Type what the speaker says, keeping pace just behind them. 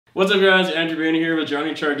What's up guys, Andrew Baena here with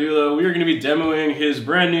Johnny Chardulo. We are going to be demoing his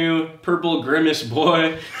brand new Purple Grimace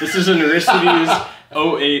Boy. This is an Aristides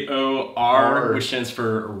 080R, which stands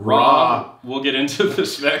for Raw. We'll get into the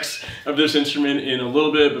specs of this instrument in a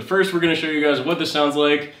little bit, but first we're going to show you guys what this sounds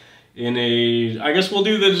like in a, I guess we'll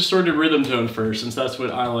do the distorted rhythm tone first, since that's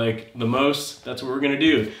what I like the most. That's what we're going to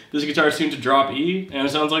do. This guitar is tuned to drop E, and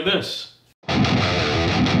it sounds like this.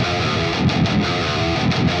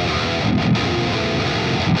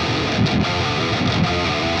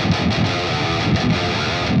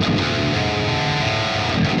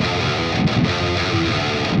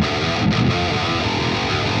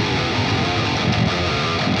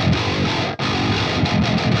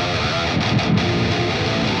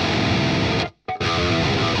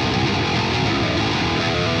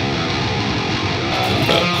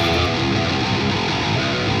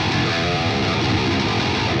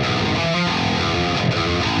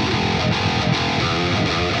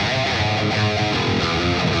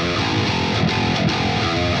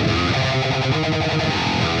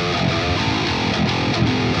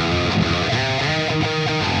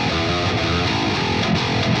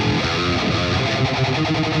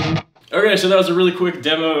 Okay, so that was a really quick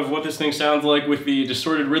demo of what this thing sounds like with the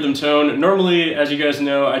distorted rhythm tone. Normally, as you guys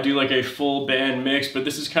know, I do like a full band mix, but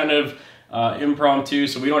this is kind of impromptu,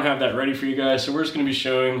 so we don't have that ready for you guys. So we're just going to be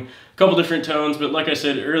showing a couple different tones, but like I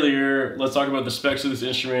said earlier, let's talk about the specs of this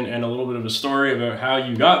instrument and a little bit of a story about how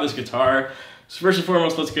you got this guitar. So first and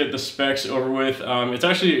foremost, let's get the specs over with. It's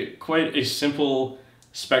actually quite a simple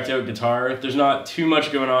spec'd out guitar. There's not too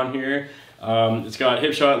much going on here. It's got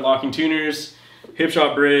hip shot locking tuners, hip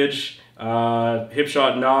shot bridge, hip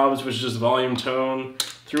shot knobs, which is just volume tone,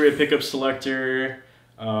 three-way pickup selector,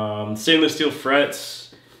 stainless steel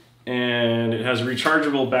frets, and it has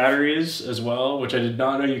rechargeable batteries as well, which I did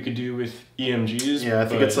not know you could do with EMGs. Yeah, I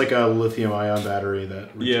think it's like a lithium-ion battery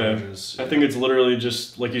that recharges. Yeah, I think it's literally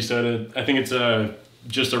just, like you said, I think it's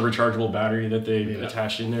just a rechargeable battery that they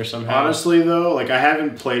attached in there somehow. Honestly though, like I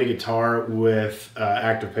haven't played a guitar with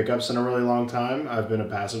active pickups in a really long time. I've been a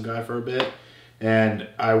passive guy for a bit. And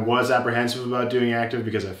I was apprehensive about doing active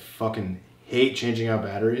because I fucking hate changing out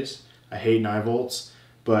batteries. I hate 9 volts.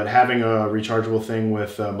 But having a rechargeable thing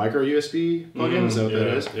with a micro USB plug-in, is that what that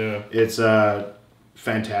is? Yeah. It's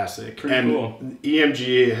fantastic. Pretty cool.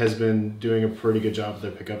 EMG has been doing a pretty good job with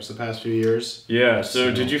their pickups the past few years. Yeah,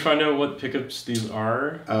 so did you find out what pickups these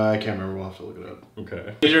are? I can't remember. We'll have to look it up.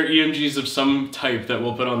 Okay. These are EMGs of some type that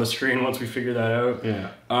we'll put on the screen once we figure that out. Yeah.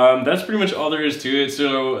 That's pretty much all there is to it.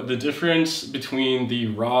 So the difference between the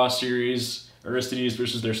Raw series Aristides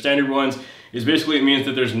versus their standard ones is basically it means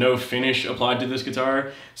that there's no finish applied to this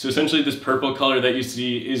guitar. So essentially this purple color that you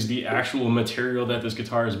see is the actual material that this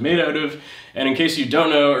guitar is made out of. And in case you don't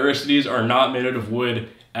know, Aristides are not made out of wood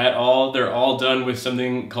at all. They're all done with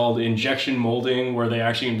something called injection molding, where they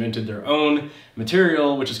actually invented their own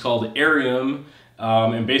material, which is called Arium.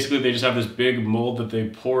 And basically they just have this big mold that they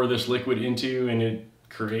pour this liquid into, and it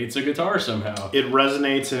creates a guitar somehow. It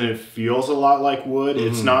resonates and it feels a lot like wood.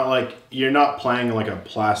 It's not like, you're not playing like a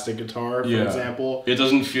plastic guitar, for example. It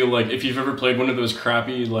doesn't feel like, if you've ever played one of those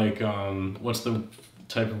crappy, like, what's the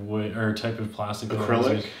type of wood, or type of plastic?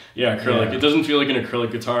 Acrylic? Yeah, acrylic. Yeah. It doesn't feel like an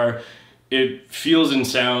acrylic guitar. It feels and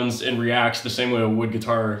sounds and reacts the same way a wood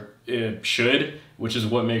guitar should, which is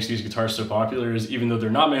what makes these guitars so popular, is even though they're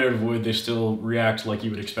not made out of wood, they still react like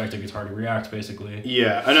you would expect a guitar to react, basically.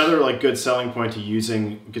 Yeah, another like good selling point to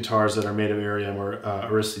using guitars that are made of Arium or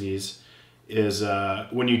Aristides is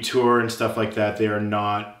when you tour and stuff like that, they are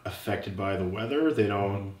not affected by the weather. They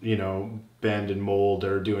don't, you know, bend and mold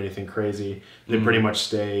or do anything crazy. They pretty much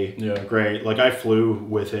stay great. Like I flew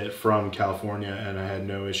with it from California and I had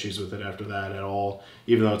no issues with it after that at all,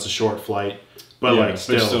 even though it's a short flight. But like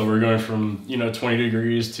still we're going from, you know, 20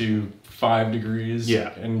 degrees to 5 degrees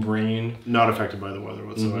and rain. Not affected by the weather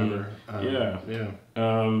whatsoever.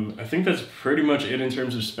 I think that's pretty much it in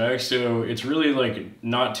terms of specs. So it's really like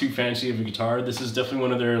not too fancy of a guitar. This is definitely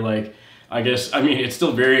one of their, like, I guess, I mean, it's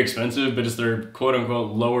still very expensive, but it's their quote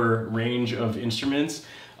unquote lower range of instruments.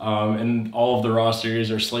 And all of the Raw series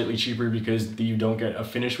are slightly cheaper because you don't get a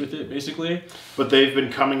finish with it, basically. But they've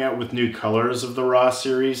been coming out with new colors of the Raw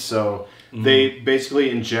series, so they basically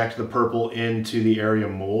inject the purple into the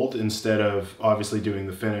Arium mold instead of obviously doing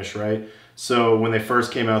the finish, right? So when they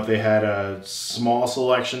first came out, they had a small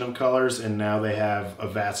selection of colors, and now they have a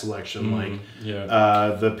vast selection, like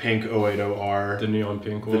the pink 080R. The neon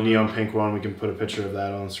pink one. The neon pink one. We can put a picture of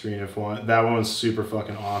that on the screen if you want. That one's super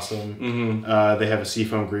fucking awesome. They have a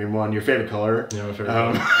seafoam green one. Your favorite color. Yeah, my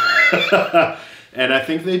favorite color. And I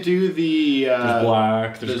think they do the... there's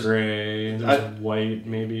black, there's gray, there's white,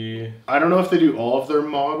 maybe. I don't know if they do all of their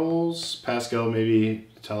models. Pascal, maybe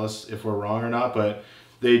tell us if we're wrong or not, but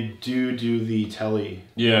they do the Telly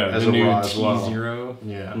as a new raw as well. T0.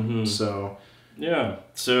 Yeah, so... Yeah,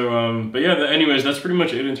 so, but yeah, anyways, that's pretty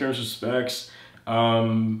much it in terms of specs.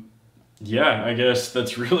 Yeah, I guess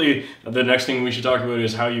that's really the next thing we should talk about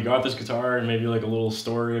is how you got this guitar and maybe like a little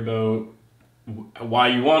story about why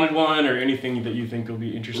you wanted one or anything that you think will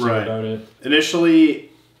be interesting about it. Initially,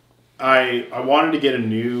 I wanted to get a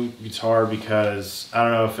new guitar because I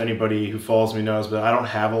don't know if anybody who follows me knows, but I don't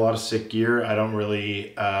have a lot of sick gear. I don't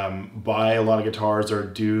really buy a lot of guitars or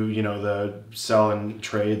do, you know, the sell and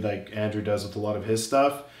trade like Andrew does with a lot of his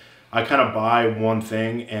stuff. I kind of buy one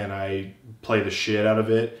thing and I play the shit out of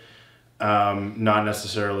it. Not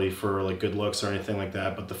necessarily for like good looks or anything like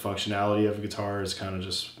that, but the functionality of a guitar is kind of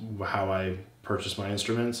just how I purchase my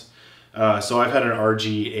instruments. So I've had an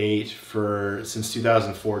RG8 since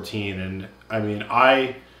 2014, and I mean,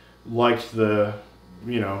 I liked what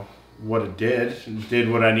it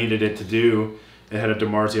did what I needed it to do. It had a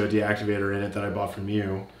DiMarzio deactivator in it that I bought from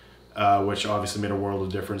you, which obviously made a world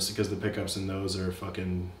of difference because the pickups in those are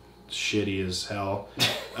fucking shitty as hell.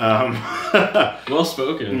 Well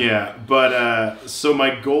spoken. Yeah, but so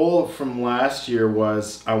my goal from last year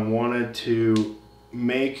was I wanted to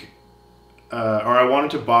I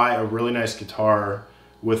wanted to buy a really nice guitar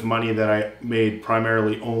with money that I made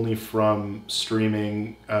primarily only from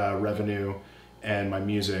streaming revenue and my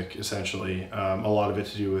music, essentially. A lot of it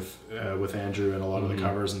to do with Andrew and a lot of the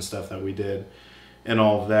covers and stuff that we did and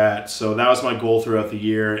all of that. So that was my goal throughout the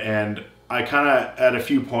year, and I kind of, at a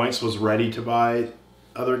few points, was ready to buy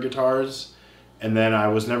other guitars, and then I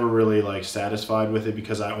was never really like satisfied with it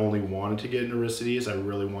because I only wanted to get an Aristides. I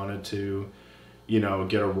really wanted to, you know,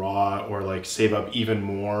 get a raw or like save up even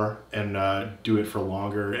more and do it for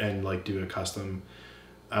longer and like do a custom.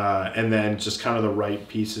 And then just kind of the right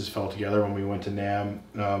pieces fell together when we went to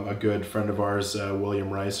NAMM. A good friend of ours,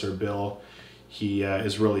 William Rice or Bill, he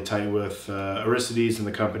is really tight with Aristides and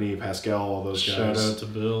the company, Pascal, all those guys. Shout out to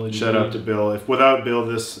Bill. Shout out to Bill. If without Bill,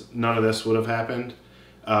 none of this would have happened.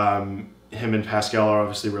 Him and Pascal are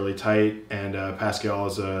obviously really tight, and Pascal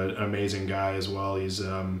is an amazing guy as well. He's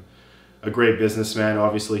a great businessman.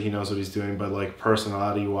 Obviously, he knows what he's doing, but like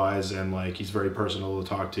personality-wise, and like he's very personal to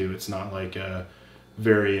talk to. It's not like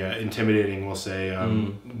very intimidating. We'll say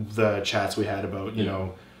the chats we had about you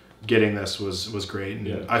know getting this was great. And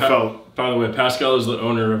yeah. I felt. By the way, Pascal is the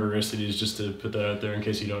owner of Aristides. Just to put that out there in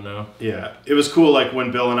case you don't know. Yeah, it was cool. Like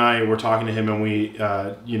when Bill and I were talking to him, and we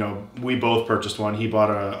both purchased one. He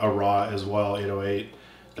bought a raw as well, 808.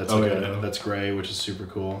 That's that's gray, which is super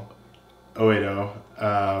cool. 080.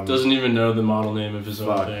 Doesn't even know the model name of his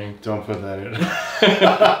own thing. Don't put that in.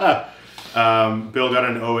 Bill got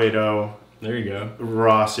an 080. There you go.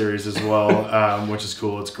 Raw series as well, which is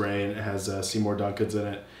cool. It's gray and it has Seymour Duncans in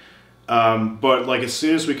it. But like as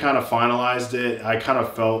soon as we kind of finalized it, I kind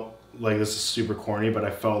of felt like, this is super corny, but I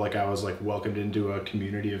felt like I was like welcomed into a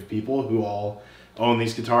community of people who all own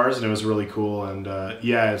these guitars, and it was really cool. And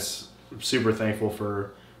yeah, it's super thankful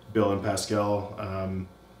for Bill and Pascal.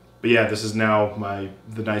 But yeah, this is now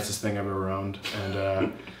the nicest thing I've ever owned,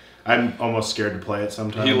 and I'm almost scared to play it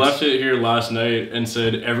sometimes. He left it here last night and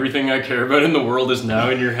said, "Everything I care about in the world is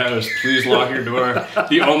now in your house. Please lock your door."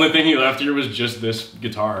 The only thing he left here was just this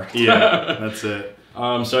guitar. Yeah, that's it.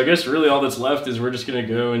 So I guess really all that's left is we're just going to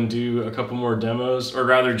go and do a couple more demos, or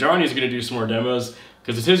rather Johnny's going to do some more demos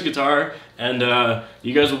because it's his guitar, and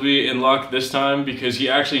you guys will be in luck this time because he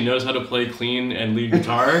actually knows how to play clean and lead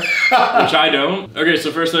guitar, which I don't. Okay,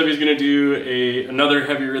 so first up he's going to do another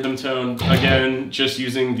heavy rhythm tone, again just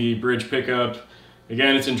using the bridge pickup.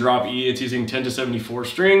 Again, it's in drop E, it's using 10 to 74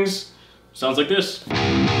 strings. Sounds like this.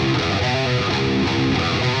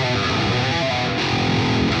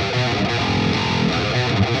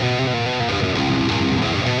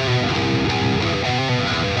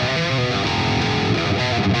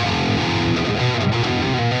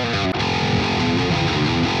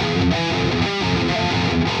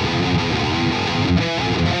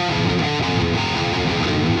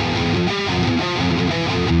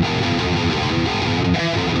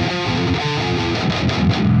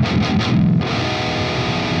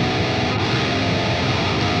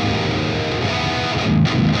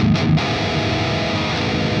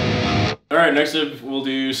 Alright, next up we'll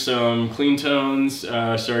do some clean tones.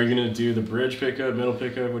 So are you going to do the bridge pickup, middle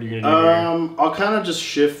pickup? What are you going to do here? I'll kind of just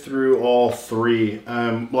shift through all three.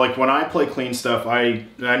 Like when I play clean stuff, I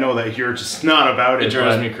know that you're just not about it. It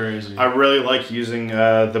drives me crazy. I really like using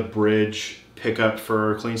the bridge pickup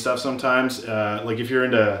for clean stuff sometimes. Like if you're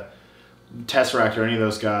into Tesseract or any of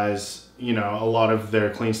those guys, you know, a lot of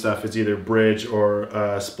their clean stuff is either bridge or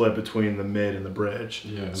split between the mid and the bridge.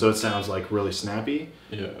 Yeah. So it sounds like really snappy.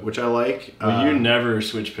 Yeah. Which I like. But you never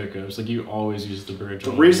switch pickups. Like you always use the bridge.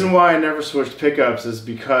 The reason why I never switched pickups is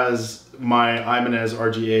because my Ibanez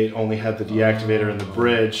RG8 only had the deactivator in the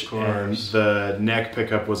bridge, and the neck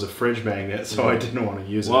pickup was a fridge magnet, so I didn't want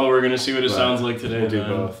to use it. Well, we're gonna see what it sounds like today. We'll do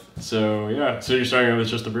both. So yeah. So you're starting with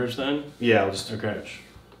just the bridge then? Yeah, I'll just do okay. bridge.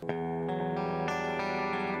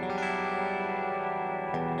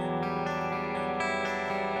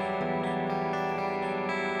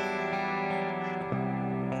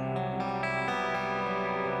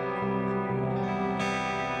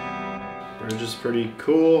 Bridge is pretty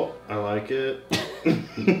cool. I like it.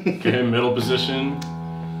 Okay, middle position.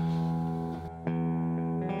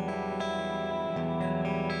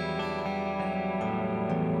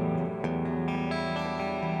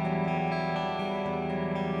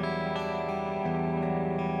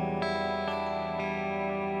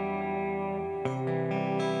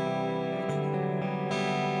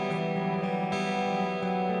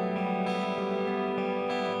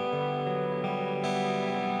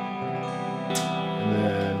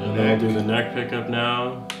 And then we'll do the neck pickup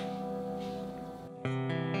now.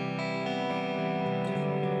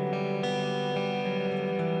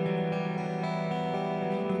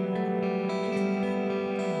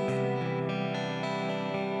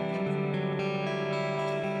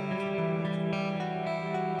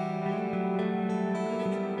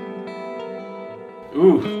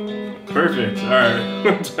 Ooh, perfect. All right,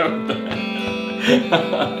 we're done with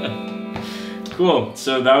that. Cool.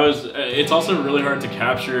 So that was. It's also really hard to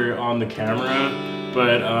capture on the camera,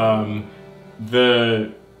 but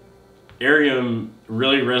the Arium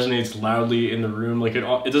really resonates loudly in the room. Like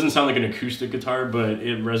it doesn't sound like an acoustic guitar, but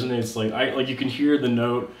it resonates like you can hear the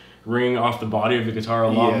note ring off the body of the guitar a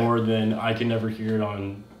lot more than I can ever hear it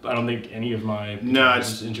on. I don't think any of my guitars. No,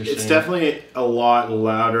 is interesting. It's definitely a lot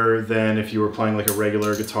louder than if you were playing like a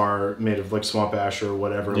regular guitar made of like Swamp Ash or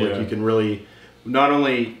whatever. Yeah. Like you can really not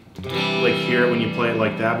only like hear it when you play it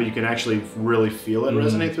like that, but you can actually really feel it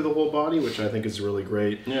resonate through the whole body, which I think is really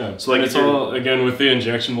great. Yeah. So like and it's all, again, with the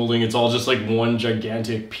injection molding, it's all just like one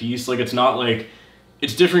gigantic piece. Like it's not like,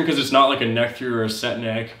 it's different because it's not like a neck through or a set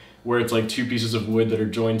neck where it's like two pieces of wood that are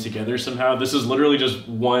joined together somehow. This is literally just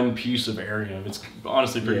one piece of Arium. It's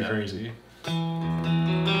honestly pretty crazy.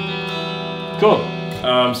 Cool.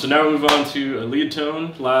 So now we move on to a lead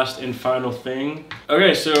tone, last and final thing.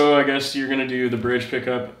 Okay, so I guess you're gonna do the bridge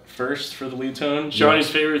pickup first for the lead tone. Shawnee's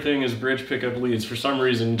favorite thing is bridge pickup leads. For some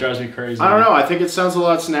reason, it drives me crazy. I don't know. I think it sounds a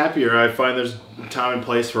lot snappier. I find there's time and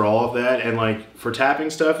place for all of that, and like for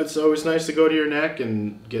tapping stuff, it's always nice to go to your neck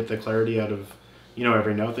and get the clarity out of, you know,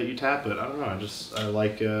 every note that you tap. But I don't know. I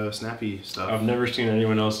like snappy stuff. I've never seen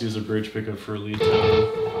anyone else use a bridge pickup for a lead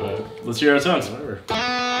tone. But let's hear how it sounds. Whatever.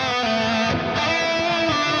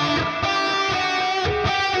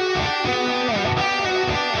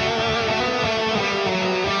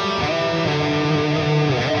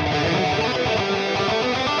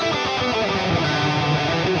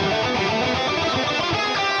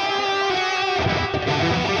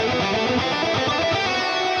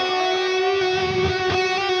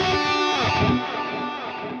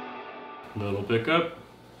 Little pickup.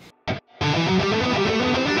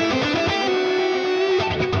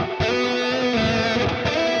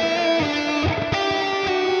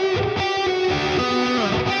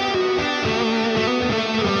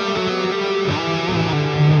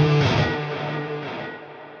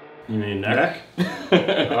 You mean neck?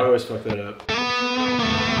 I always fuck that up.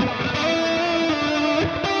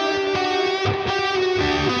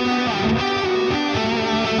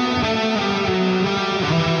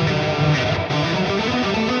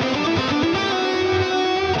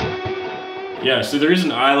 Yeah, so the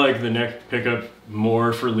reason I like the neck pickup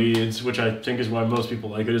more for leads, which I think is why most people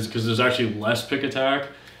like it, is because there's actually less pick attack,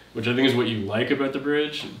 which I think is what you like about the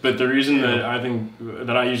bridge. But the reason that I think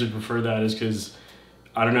that I usually prefer that is because,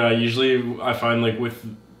 I don't know, I find like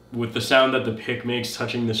with the sound that the pick makes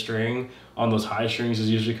touching the string on those high strings is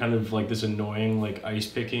usually kind of like this annoying like ice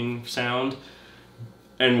picking sound.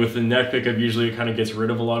 And with the neck pickup, usually it kind of gets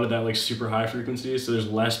rid of a lot of that like super high frequency, so there's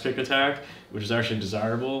less pick attack, which is actually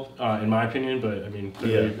desirable in my opinion. But I mean,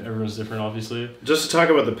 everyone's different, obviously. Just to talk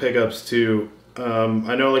about the pickups too,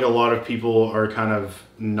 I know like a lot of people are kind of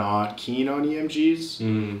not keen on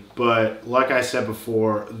EMGs, but like I said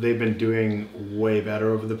before, they've been doing way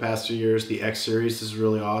better over the past few years. The X series is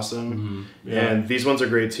really awesome, and these ones are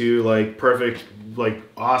great too. Like perfect like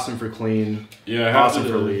awesome for clean. Yeah, awesome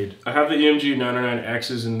for lead. I have the EMG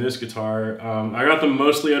 909X's in this guitar. I got them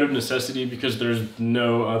mostly out of necessity because there's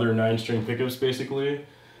no other 9-string pickups basically.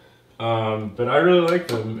 But I really like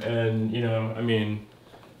them, and you know, I mean,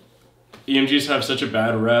 EMGs have such a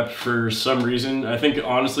bad rep for some reason. I think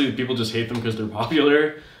honestly people just hate them because they're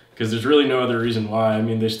popular, because there's really no other reason why. I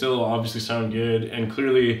mean, they still obviously sound good, and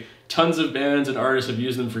clearly tons of bands and artists have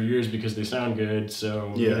used them for years because they sound good.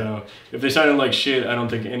 So, you know, if they sounded like shit, I don't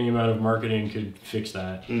think any amount of marketing could fix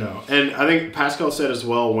that. No. And I think Pascal said as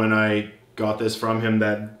well when I got this from him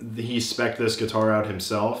that he spec'd this guitar out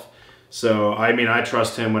himself. So, I mean, I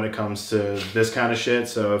trust him when it comes to this kind of shit.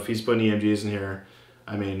 So, if he's putting EMGs in here,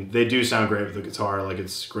 I mean, they do sound great with the guitar. Like,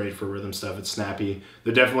 it's great for rhythm stuff. It's snappy.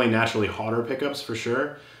 They're definitely naturally hotter pickups for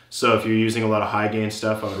sure. So if you're using a lot of high gain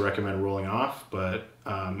stuff, I would recommend rolling off. But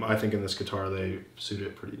I think in this guitar they suit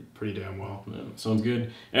it pretty damn well. Yeah, sounds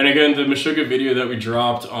good. And again, the Meshuggah video that we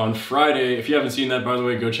dropped on Friday, if you haven't seen that, by the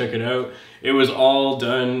way, go check it out. It was all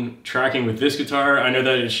done tracking with this guitar. I know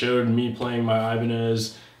that it showed me playing my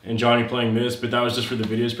Ibanez and Johnny playing this, but that was just for the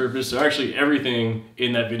video's purpose. So actually everything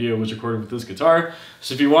in that video was recorded with this guitar.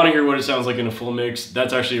 So if you want to hear what it sounds like in a full mix,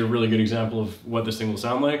 that's actually a really good example of what this thing will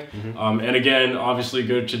sound like. And again, obviously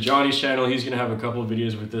go to Johnny's channel. He's going to have a couple of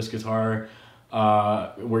videos with this guitar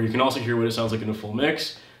where you can also hear what it sounds like in a full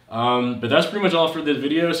mix. But that's pretty much all for this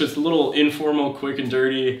video. So it's a little informal, quick and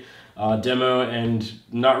dirty demo, and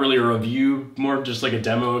not really a review, more just like a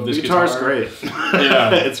demo of this guitar. The guitar's great.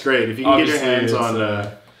 Yeah. It's great. If you can Obviously, get your hands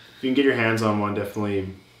on if you can get your hands on one, definitely,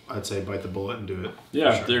 I'd say bite the bullet and do it.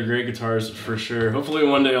 Yeah, sure. They're great guitars for sure. Hopefully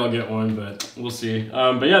one day I'll get one, but we'll see.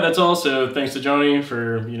 But yeah, that's all. So thanks to Johnny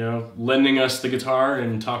for, you know, lending us the guitar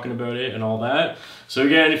and talking about it and all that. So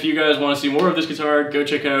again, if you guys want to see more of this guitar, go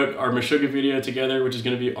check out our Meshuggah video together, which is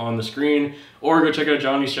going to be on the screen, or go check out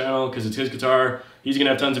Johnny's channel because it's his guitar. He's going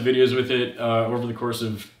to have tons of videos with it over the course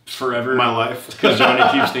of forever. My life. Because Johnny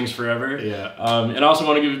keeps things forever. Yeah. And I also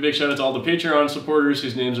want to give a big shout out to all the Patreon supporters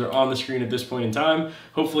whose names are on the screen at this point in time.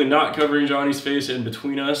 Hopefully not covering Johnny's face in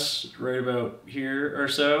between us right about here or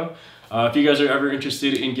so. If you guys are ever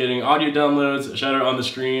interested in getting audio downloads, a shout out on the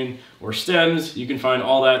screen, or stems, you can find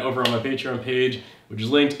all that over on my Patreon page, which is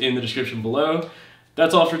linked in the description below.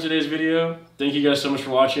 That's all for today's video. Thank you guys so much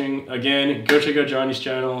for watching. Again, go check out Johnny's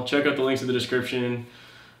channel. Check out the links in the description.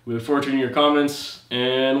 We look forward to reading your comments,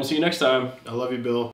 and we'll see you next time. I love you, Bill.